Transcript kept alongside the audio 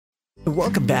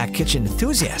Welcome back, kitchen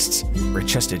enthusiasts. We're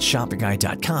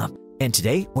trustedshopperguide.com, and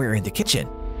today we're in the kitchen.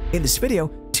 In this video,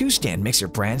 two stand mixer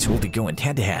brands will be going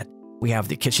head-to-head. We have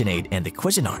the Kitchenaid and the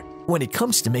Cuisinart. When it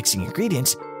comes to mixing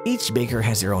ingredients, each baker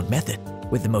has their own method,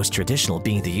 with the most traditional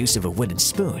being the use of a wooden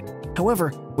spoon.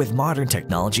 However, with modern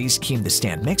technologies came the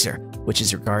stand mixer, which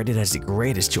is regarded as the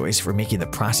greatest choice for making the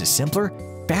process simpler,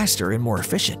 faster, and more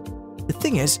efficient. The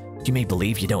thing is, you may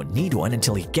believe you don't need one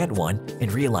until you get one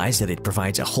and realize that it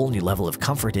provides a whole new level of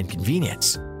comfort and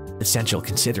convenience. The central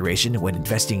consideration when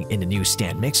investing in a new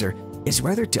stand mixer is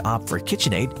whether to opt for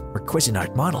Kitchenaid or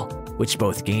Cuisinart model, which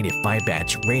both gained a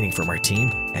 5-badge rating from our team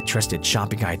at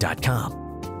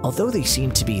trustedshopperguide.com. Although they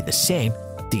seem to be the same,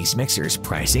 these mixers'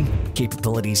 pricing,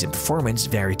 capabilities, and performance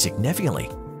varied significantly.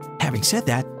 Having said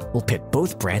that, we'll pit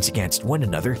both brands against one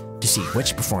another to see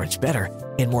which performs better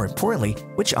and, more importantly,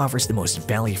 which offers the most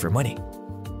value for money.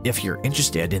 If you're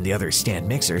interested in the other stand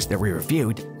mixers that we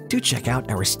reviewed, do check out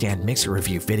our stand mixer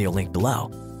review video link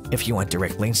below. If you want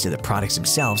direct links to the products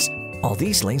themselves, all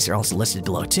these links are also listed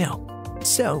below too.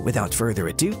 So, without further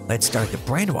ado, let's start the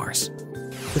brand wars.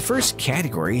 The first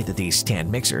category that these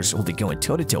stand mixers will be going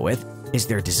toe-to-toe with is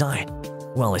their design.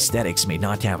 While aesthetics may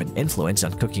not have an influence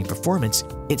on cooking performance,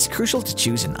 it's crucial to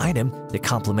choose an item that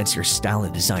complements your style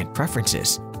and design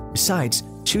preferences. Besides,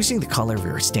 choosing the color of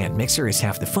your stand mixer is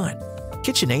half the fun.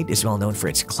 Kitchenaid is well known for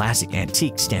its classic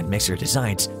antique stand mixer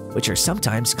designs, which are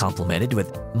sometimes complemented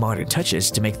with modern touches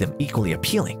to make them equally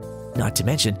appealing. Not to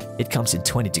mention, it comes in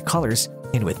 22 colors,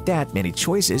 and with that many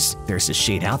choices, there's a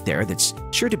shade out there that's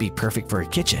sure to be perfect for a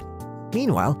kitchen.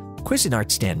 Meanwhile, Cuisinart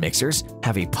stand mixers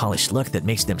have a polished look that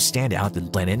makes them stand out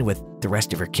and blend in with the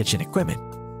rest of your kitchen equipment.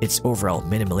 Its overall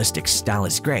minimalistic style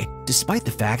is great, despite the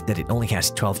fact that it only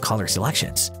has 12 color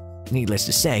selections. Needless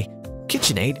to say,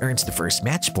 Kitchenaid earns the first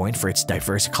match point for its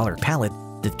diverse color palette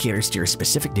that caters to your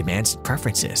specific demands and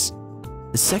preferences.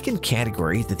 The second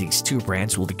category that these two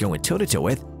brands will be going toe-to-toe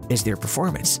with is their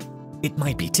performance. It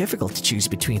might be difficult to choose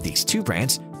between these two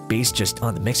brands based just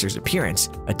on the mixer's appearance,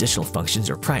 additional functions,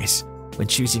 or price. When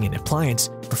choosing an appliance,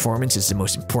 performance is the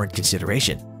most important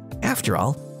consideration. After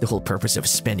all, the whole purpose of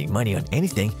spending money on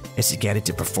anything is to get it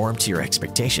to perform to your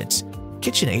expectations.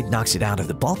 Kitchenaid knocks it out of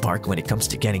the ballpark when it comes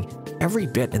to getting every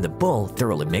bit in the bowl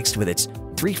thoroughly mixed with its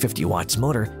 350 watts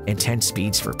motor and 10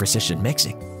 speeds for precision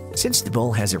mixing. Since the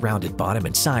bowl has a rounded bottom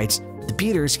and sides, the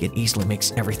beaters can easily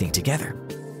mix everything together.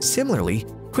 Similarly,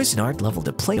 Cuisinart leveled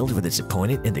the playing field with its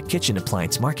opponent in the kitchen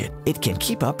appliance market. It can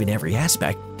keep up in every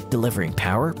aspect, delivering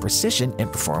power, precision,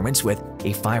 and performance with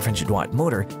a 500-watt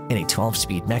motor and a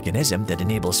 12-speed mechanism that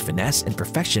enables finesse and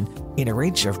perfection in a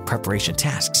range of preparation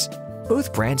tasks.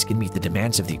 Both brands can meet the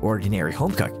demands of the ordinary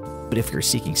home cook, but if you're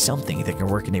seeking something that can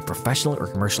work in a professional or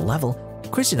commercial level,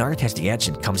 Cuisinart has the edge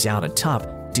and comes out on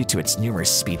top due to its numerous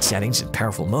speed settings and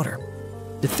powerful motor.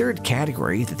 The third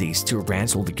category that these two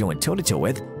brands will be going toe-to-toe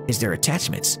with is their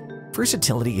attachments.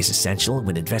 Versatility is essential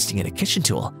when investing in a kitchen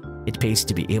tool. It pays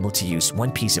to be able to use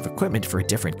one piece of equipment for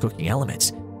different cooking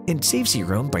elements, and saves you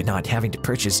room by not having to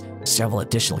purchase several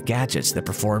additional gadgets that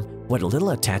perform what a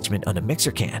little attachment on a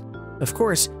mixer can. Of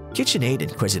course, Kitchenaid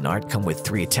and Cuisinart come with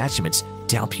 3 attachments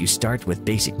to help you start with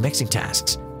basic mixing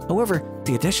tasks. However,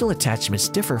 the additional attachments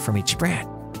differ from each brand.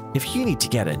 If you need to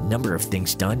get a number of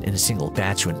things done in a single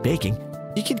batch when baking,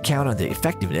 you can count on the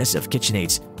effectiveness of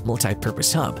Kitchenaid's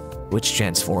multi-purpose hub, which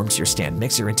transforms your stand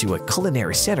mixer into a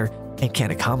culinary center and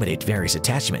can accommodate various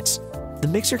attachments. The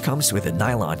mixer comes with a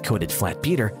nylon-coated flat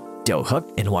beater, dough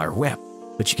hook, and wire whip,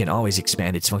 but you can always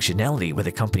expand its functionality with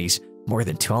the company's more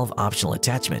than 12 optional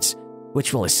attachments,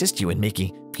 which will assist you in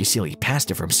making fusilli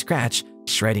pasta from scratch,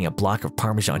 shredding a block of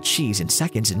Parmesan cheese in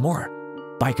seconds, and more.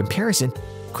 By comparison,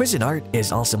 Cuisinart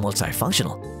is also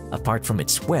multifunctional. Apart from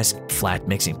its whisk, flat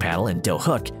mixing paddle, and dough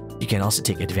hook, you can also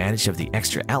take advantage of the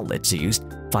extra outlets to use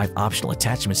 5 optional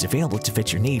attachments available to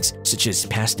fit your needs, such as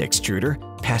pasta extruder,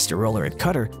 pasta roller and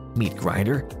cutter, meat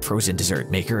grinder, frozen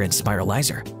dessert maker, and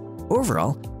spiralizer.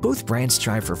 Overall, both brands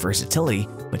strive for versatility,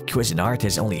 but Cuisinart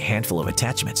has only a handful of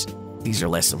attachments. These are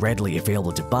less readily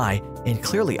available to buy and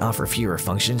clearly offer fewer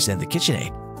functions than the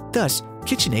Kitchenaid. Thus,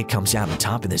 Kitchenaid comes out on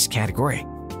top in this category.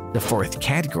 The fourth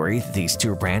category that these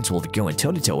two brands will be going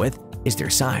toe-to-toe with is their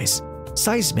size.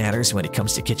 Size matters when it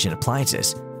comes to kitchen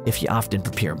appliances. If you often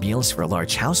prepare meals for a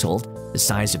large household, the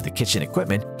size of the kitchen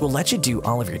equipment will let you do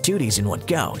all of your duties in one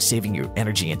go, saving you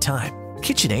energy and time.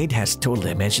 Kitchenaid has total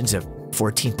dimensions of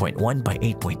 14.1 by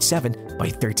 8.7 by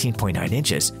 13.9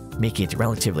 inches, making it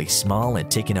relatively small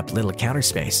and taking up little counter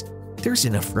space. There's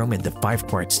enough room in the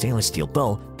 5-quart stainless steel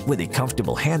bowl with a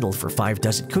comfortable handle for 5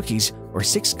 dozen cookies or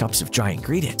 6 cups of dry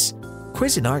ingredients.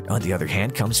 Cuisinart, on the other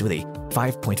hand, comes with a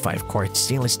 5.5-quart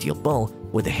stainless steel bowl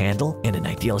with a handle and an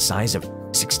ideal size of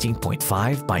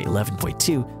 16.5 by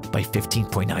 11.2 by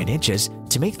 15.9 inches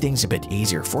to make things a bit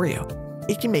easier for you.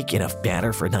 It can make enough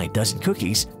batter for 9 dozen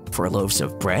cookies, 4 loaves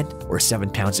of bread, or 7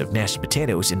 pounds of mashed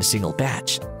potatoes in a single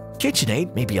batch.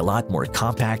 Kitchenaid may be a lot more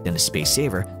compact and a space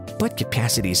saver, but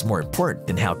capacity is more important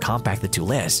than how compact the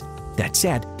tool is. That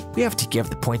said, we have to give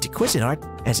the point to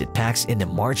Cuisinart as it packs in a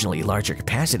marginally larger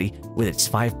capacity with its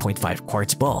 5.5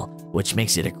 quarts bowl, which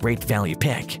makes it a great value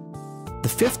pick. The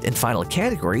fifth and final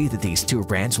category that these two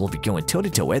brands will be going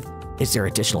toe-to-toe with is their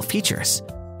additional features.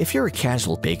 If you're a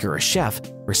casual baker or chef,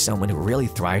 or someone who really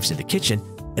thrives in the kitchen,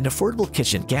 an affordable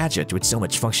kitchen gadget with so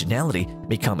much functionality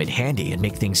may come in handy and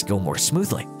make things go more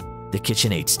smoothly. The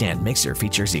Kitchenaid stand mixer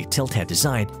features a tilt head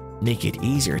design, making it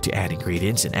easier to add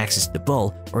ingredients and access the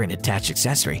bowl or an attached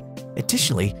accessory.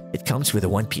 Additionally, it comes with a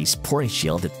one-piece pouring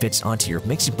shield that fits onto your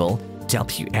mixing bowl to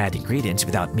help you add ingredients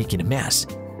without making a mess.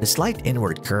 The slight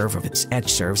inward curve of its edge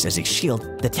serves as a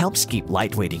shield that helps keep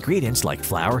lightweight ingredients like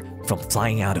flour from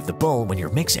flying out of the bowl when you're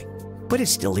mixing, but it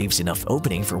still leaves enough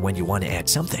opening for when you want to add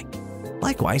something.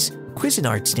 Likewise,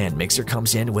 Cuisinart stand mixer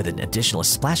comes in with an additional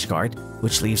splash guard,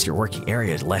 which leaves your working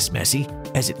area less messy,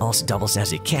 as it also doubles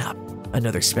as a cap.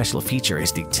 Another special feature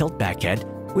is the tilt back head,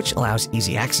 which allows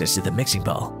easy access to the mixing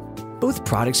bowl. Both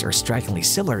products are strikingly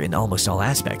similar in almost all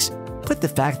aspects, but the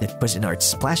fact that Cuisinart's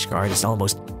splash guard is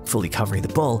almost fully covering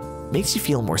the bowl makes you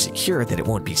feel more secure that it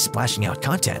won't be splashing out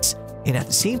contents, and at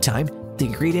the same time, the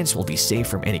ingredients will be safe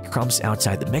from any crumbs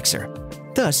outside the mixer.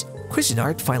 Thus,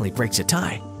 Cuisinart finally breaks a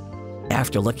tie.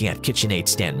 After looking at Kitchenaid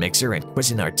stand mixer and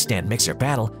Cuisinart stand mixer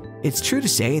battle, it's true to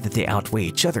say that they outweigh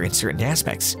each other in certain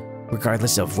aspects.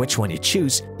 Regardless of which one you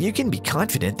choose, you can be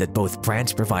confident that both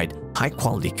brands provide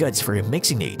high-quality goods for your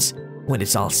mixing needs. When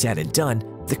it's all said and done,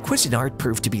 the Cuisinart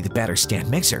proved to be the better stand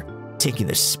mixer, taking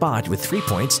the spot with 3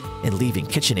 points and leaving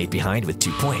Kitchenaid behind with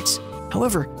 2 points.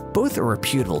 However, both are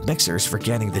reputable mixers for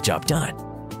getting the job done.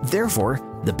 Therefore,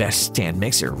 the best stand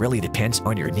mixer really depends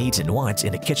on your needs and wants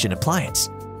in a kitchen appliance.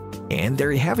 And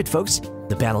there you have it, folks.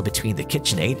 The battle between the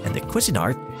Kitchenaid and the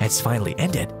Cuisinart has finally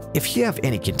ended. If you have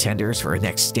any contenders for a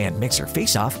next stand mixer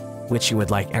face-off, which you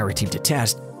would like our team to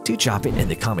test, do drop it in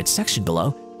the comments section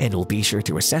below, and we'll be sure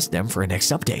to assess them for a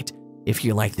next update. If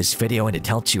you like this video and it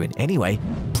helped you in any way,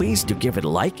 please do give it a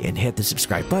like and hit the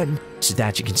subscribe button so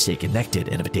that you can stay connected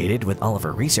and updated with all of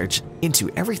our research into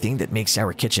everything that makes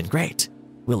our kitchen great.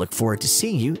 We look forward to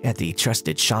seeing you at the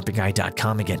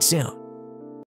TrustedShoppingGuide.com again soon.